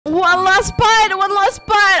last bite. One last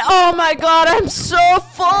bite. Oh my god, I'm so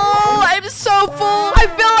full. I'm so full. I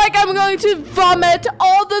feel like I'm going to vomit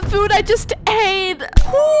all the food I just ate.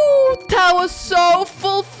 Whew, that was so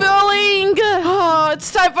fulfilling. Oh,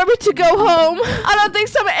 it's time for me to go home. I don't think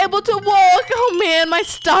so I'm able to walk. Oh man, my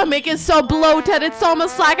stomach is so bloated. It's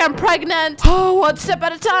almost like I'm pregnant. Oh, one step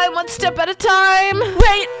at a time, one step at a time.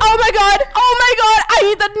 Wait, oh my god, I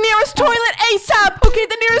need the nearest toilet ASAP. Okay,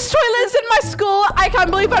 the nearest toilet is in my school. I can't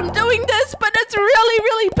believe I'm doing this, but it's really,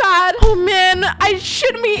 really bad. Oh man, I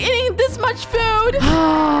shouldn't be eating this much food.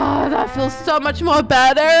 That feels so much more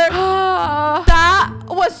better. That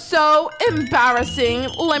was so embarrassing.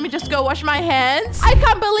 Let me just go wash my hands. I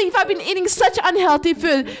can't believe I've been eating such unhealthy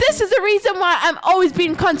food. This is the reason why I'm always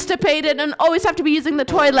being constipated and always have to be using the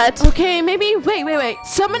toilet. Okay, maybe, wait.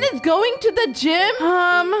 Someone is going to the gym?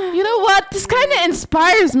 You know what? This kind of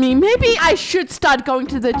inspires me. Maybe I should start going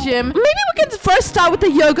to the gym. Maybe we can first start with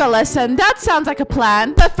the yoga lesson. That sounds like a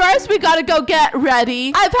plan. But first, we gotta go get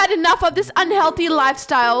ready. I've had enough of this unhealthy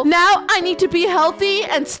lifestyle. Now, I need to be healthy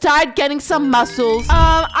and start getting some muscles.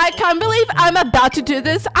 I can't believe I'm about to do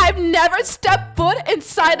this. I've never stepped foot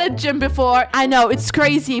inside a gym before. I know, it's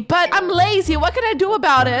crazy, but I'm lazy. What can I do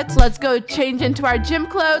about it? Let's go change into our gym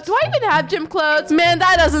clothes. Do I even have gym clothes? Man,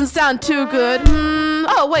 that doesn't sound too good.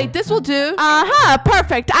 Oh, wait, this will do.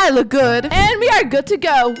 Perfect. I look good. And we are good to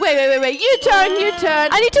go. Wait. You turn.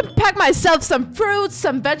 I need to pack myself some fruits,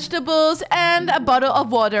 some vegetables, and a bottle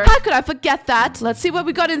of water. How could I forget that? Let's see what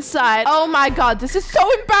we got inside. Oh my god, this is so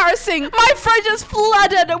embarrassing. My fridge is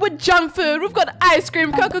flooded with junk food. We've got ice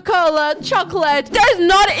cream, Coca-Cola, chocolate. There's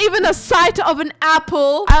not even a sight of an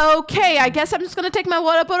apple. Okay, I guess I'm just gonna take my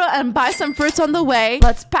water bottle and buy some fruits on the way.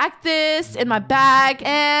 Let's pack this in my bag.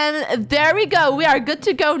 And there we go. We are good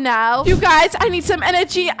to go now. You guys, I need some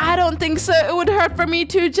energy. I don't think so. It would hurt for me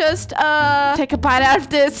to just take a bite out of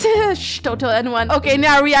this. Shh, don't tell anyone. Okay,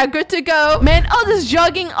 now we are good to go. Man, all this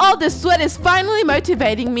jogging, all this sweat is finally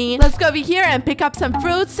motivating me. Let's go over here and pick up some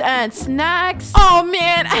fruits and snacks. Oh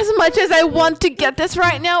man, as much as I want to get this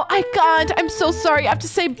right now, I can't. I'm so sorry. I have to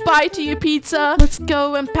say bye to you, pizza. Let's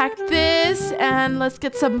go and pack this and let's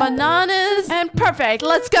get some bananas. And perfect.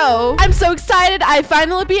 Let's go. I'm so excited. I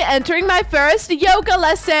finally be entering my first yoga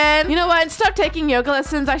lesson. You know what? Instead of taking yoga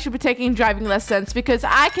lessons, I should be taking driving lessons because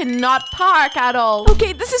I cannot park at all.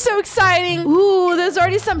 Okay, this is so exciting. Ooh, there's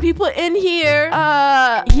already some people in here.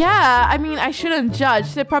 Yeah, I mean, I shouldn't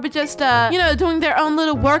judge. They're probably just, you know, doing their own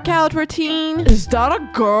little workout routine. Is that a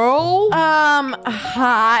girl?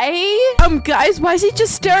 Hi? Guys, why is he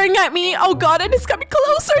just staring at me? Oh god, and it's coming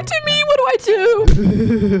closer to me. What do I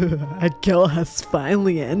do? A girl has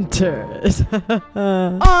finally entered.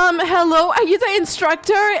 Hello, are you the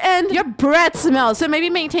instructor? And your breath smells, so maybe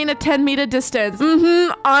maintain a 10-meter distance.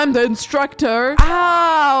 I'm the instructor.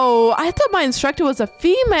 Ow, I thought my instructor was a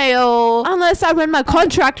female. Unless I read my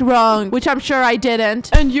contract wrong, which I'm sure I didn't.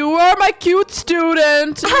 And you are my cute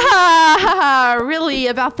student. Really,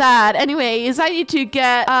 about that. Anyways, I need to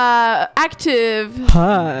get, active.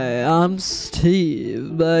 Hi, I'm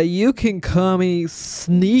Steve, but you can call me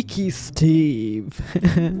Sneaky Steve.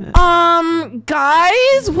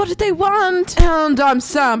 Guys, what did they want? And I'm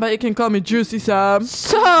Sam, but you can call me Juicy Sam.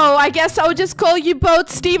 So, I guess I'll just call you both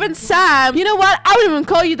Steve and Sam. You know what? I wouldn't even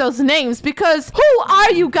call you those names because who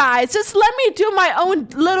are you guys? Just let me do my own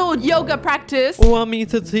little yoga practice. Want me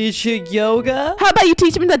to teach you yoga? How about you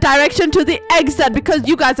teach me the direction to the exit because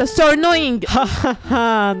you guys are so annoying. Ha ha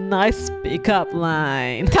ha, nice pickup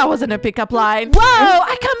line. That wasn't a pickup line. Whoa,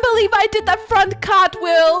 I can't believe I did that front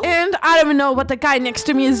cartwheel. And I don't even know what the guy next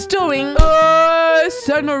to me is doing.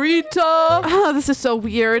 Senorita. Oh, this is so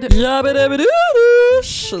weird.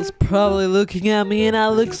 She's probably looking at me and I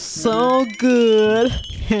look so good.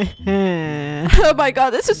 Oh my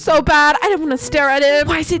god, this is so bad. I don't want to stare at him.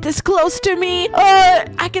 Why is he this close to me?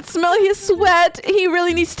 I can smell his sweat. He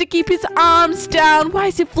really needs to keep his arms down. Why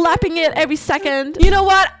is he flapping it every second? You know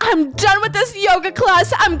what? I'm done with this yoga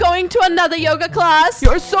class. I'm going to another yoga class.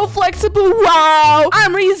 You're so flexible. Wow.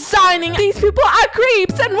 I'm resigning. These people are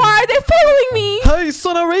creeps and why are they following me? Hey,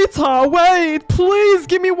 Sonorita, wait. Please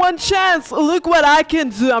give me one chance. Look what I can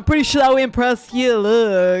do. I'm pretty sure I will impress you.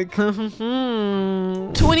 Look.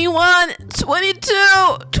 21,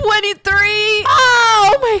 22, 23.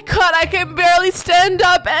 Oh my god, I can barely stand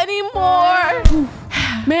up anymore.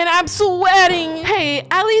 Man, I'm sweating. Hey,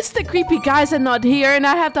 at least the creepy guys are not here and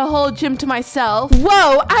I have the whole gym to myself.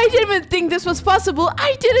 Whoa, I didn't even think this was possible.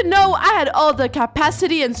 I didn't know I had all the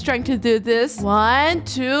capacity and strength to do this. 1,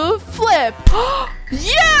 2, flip.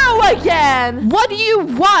 You again. What do you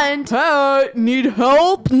want? Hey, need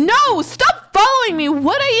help? No, stop stop following me.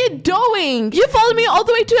 What are you doing? You followed me all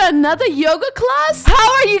the way to another yoga class?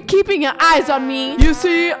 How are you keeping your eyes on me? You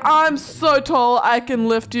see, I'm so tall, I can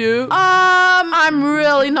lift you. I'm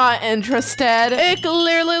really not interested. It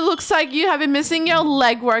clearly looks like you have been missing your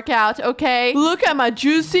leg workout, okay? Look at my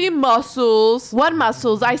juicy muscles. What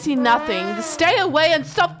muscles? I see nothing. Stay away and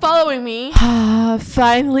stop following me.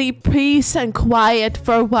 Finally, peace and quiet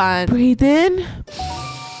for one. Breathe in.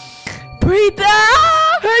 Breathe out.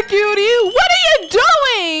 Hey, cutie, What are you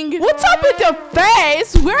doing? What's up with your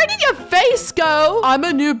face? Where did your face go? I'm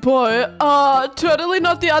a new boy. Totally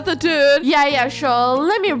not the other dude. Yeah, sure.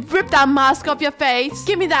 Let me rip that mask off your face.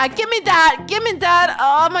 Give me that. Give me that. Give me that.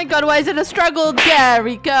 Oh my god, why is it a struggle? There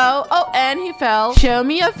we go. Oh, and he fell. Show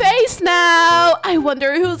me your face now. I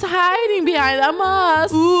wonder who's hiding behind that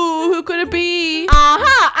mask. Ooh, who could it be?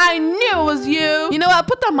 Aha, I knew it was you. You know what?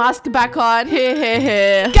 Put the mask back on.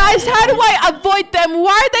 Guys, how do I avoid them?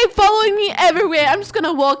 Why are they following me everywhere? I'm just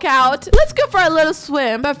gonna walk out. Let's go for a little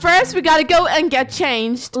swim. But first, we gotta go and get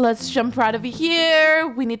changed. Let's jump right over here.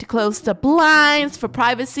 We need to close the blinds for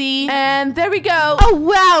privacy. And there we go. Oh,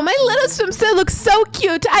 wow. My little swimsuit looks so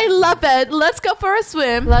cute. I love it. Let's go for a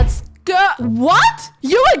swim. Let's go. What?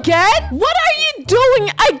 You again? What are you doing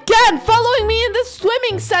again? Following me in the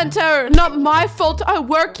swimming center. Not my fault, I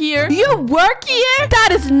work here. You work here? That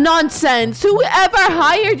is nonsense. Whoever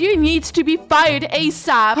hired you needs to be fired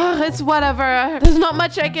ASAP. It's whatever. There's not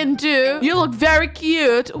much I can do. You look very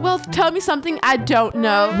cute. Well, tell me something I don't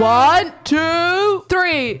know. 1, 2,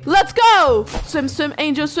 3. Let's go. Swim, swim,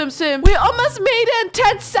 angel, swim, swim. We almost made it in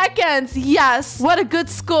 10 seconds. Yes. What a good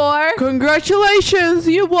score. Congratulations,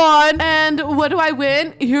 you won. And what do I win?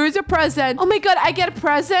 Here's a present. Oh my god, I get a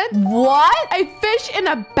present? What? A fish in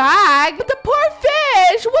a bag? But the poor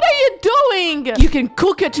fish. What are you doing? You can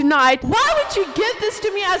cook it tonight. Why would you give this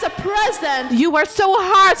to me as a present? You are so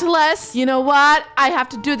heartless. You know what? I have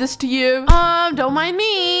to do this to you. Don't mind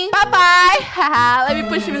me. Bye-bye. Haha, let me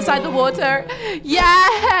push you inside the water.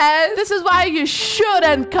 Yes. This is why you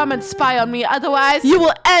shouldn't come and spy on me. Otherwise, you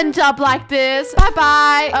will end up like this.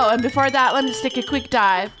 Bye-bye. Oh, and before that, let me just take a quick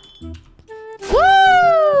dive.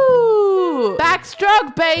 Woo!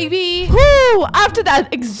 Backstroke, baby. Woo! After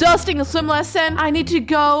that exhausting swim lesson, I need to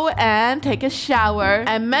go and take a shower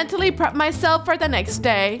and mentally prep myself for the next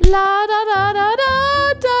day. La da da da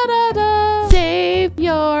da da da da. Save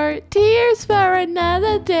your tears for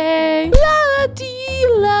another day. La la dee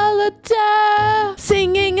la la da.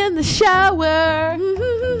 Singing in the shower.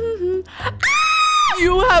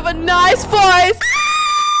 You have a nice voice.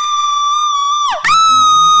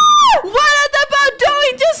 What are they about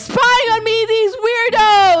doing? Just spying on me, these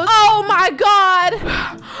weirdos. Oh my god.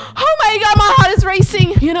 Oh my god, my heart is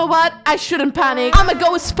racing. You know what? I shouldn't panic. I'm gonna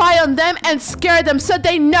go spy on them and scare them so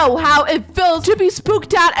they know how it feels to be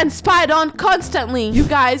spooked out and spied on constantly. You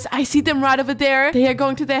guys, I see them right over there. They are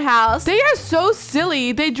going to their house. They are so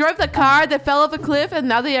silly. They drove the car, they fell off a cliff, and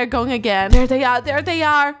now they are going again. There they are. There they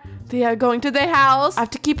are. They are going to their house. I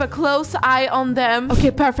have to keep a close eye on them. Okay,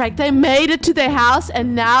 perfect. They made it to their house,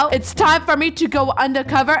 and now it's time for me to go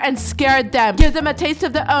undercover and scare them. Give them a taste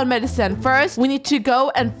of their own medicine. First, we need to go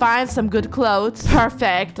and find some good clothes.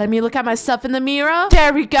 Perfect. Let me look at myself in the mirror.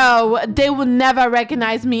 There we go. They will never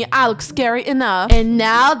recognize me. I look scary enough. And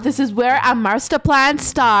now, this is where our master plan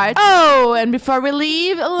starts. Oh, and before we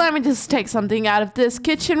leave, let me just take something out of this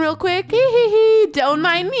kitchen real quick. Don't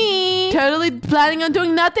mind me. Totally planning on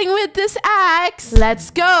doing nothing with this axe.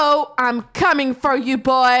 Let's go. I'm coming for you,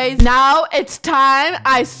 boys. Now it's time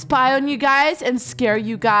I spy on you guys and scare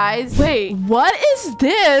you guys. Wait, what is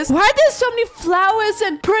this? Why are there so many flowers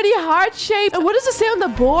and pretty heart shapes? And what does it say on the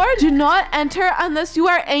board? Do not enter unless you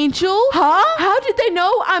are Angel. Huh? How did they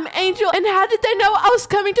know I'm Angel? And how did they know I was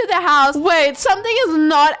coming to their house? Wait, something is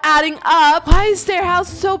not adding up. Why is their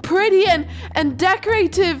house so pretty and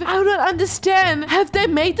decorative? I don't understand. Have they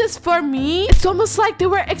made this for me? It's almost like they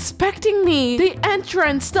were expecting me. The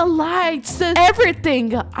entrance, the lights,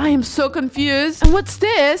 everything. I am so confused. And what's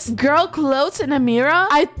this? Girl clothes in a mirror?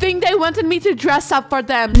 I think they wanted me to dress up for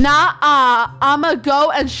them. Nah, I'ma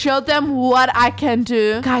go and show them what I can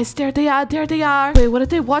do. Guys, there they are. There they are. Wait, what are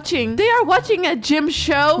they watching? They are watching a gym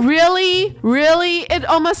show. Really? Really? It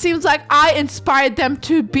almost seems like I inspired them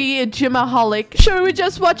to be a gymaholic. Should we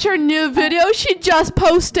just watch her new video she just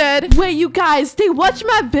posted? Wait, you guys, they watch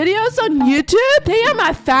my videos on YouTube? They are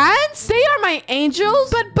my fans? friends? They are my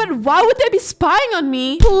angels? But why would they be spying on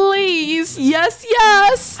me? Please. Yes,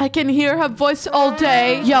 yes. I can hear her voice all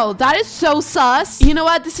day. Yo, that is so sus. You know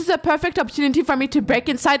what? This is a perfect opportunity for me to break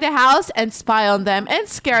inside the house and spy on them and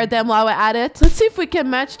scare them while we're at it. Let's see if we can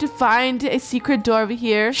manage to find a secret door over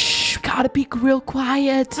here. Shh, gotta be real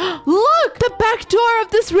quiet. Look, the back door of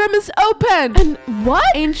this room is open. And what?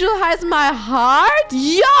 Angel has my heart?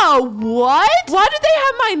 Yo, what? Why do they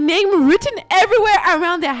have my name written everywhere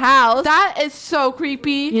around the house? That is so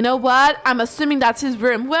creepy. You know what? I'm assuming that's his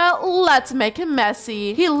room. Well, let's make him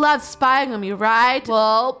messy. He loves spying on me, right?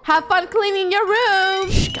 Well, have fun cleaning your room.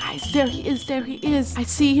 Shh, guys, there he is. There he is. I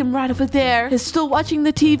see him right over there. He's still watching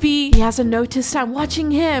the TV. He hasn't noticed I'm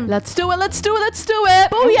watching him. Let's do it. Let's do it. Let's do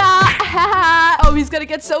it. Booyah. Oh, he's gonna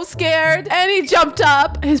get so scared. And he jumped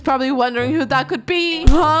up. He's probably wondering who that could be.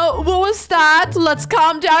 Huh? What was that? Let's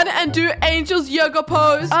calm down and do Angel's yoga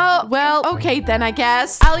pose. Oh, well, okay then, I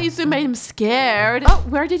guess. At least we made him scared. Oh,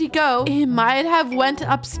 where did he go? He might have went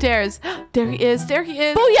upstairs. There he is. There he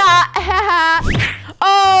is. Booyah.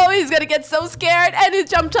 Oh, he's gonna get so scared. And he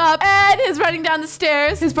jumped up. And he's running down the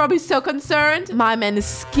stairs. He's probably so concerned. My man is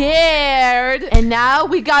scared. And now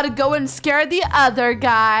we gotta go and scare the other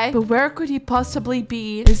guy. But where could he possibly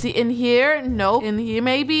be? Is he in here? Nope. In here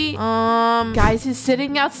maybe? Guys, he's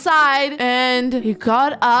sitting outside. And he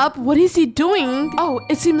got up. What is he doing? Oh,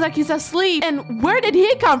 it seems like he's asleep. And where did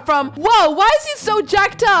he come from? Whoa, why is he so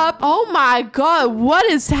jacked up? Oh my god, what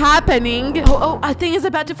is happening? Oh, I think he's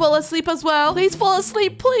about to fall asleep as well. Please fall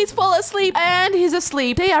asleep. Please fall asleep. And he's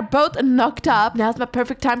asleep. They are both knocked up. Now's my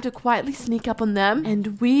perfect time to quietly sneak up on them.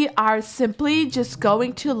 And we are simply just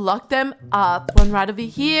going to lock them up. One right over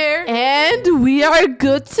here. And we are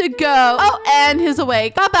good to go. Oh, and he's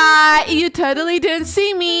awake. Bye-bye. You totally didn't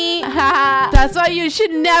see me. That's why you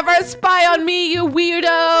should never spy on me, you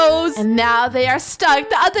weirdos. And now they are stuck.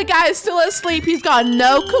 The other guy is still asleep. He's got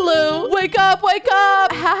no clue. Wake up, wake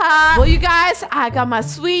up. Well, you guys, I got my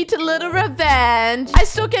sweet little revenge. I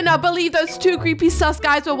still cannot believe those two creepy sus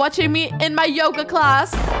guys were watching me in my yoga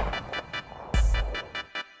class.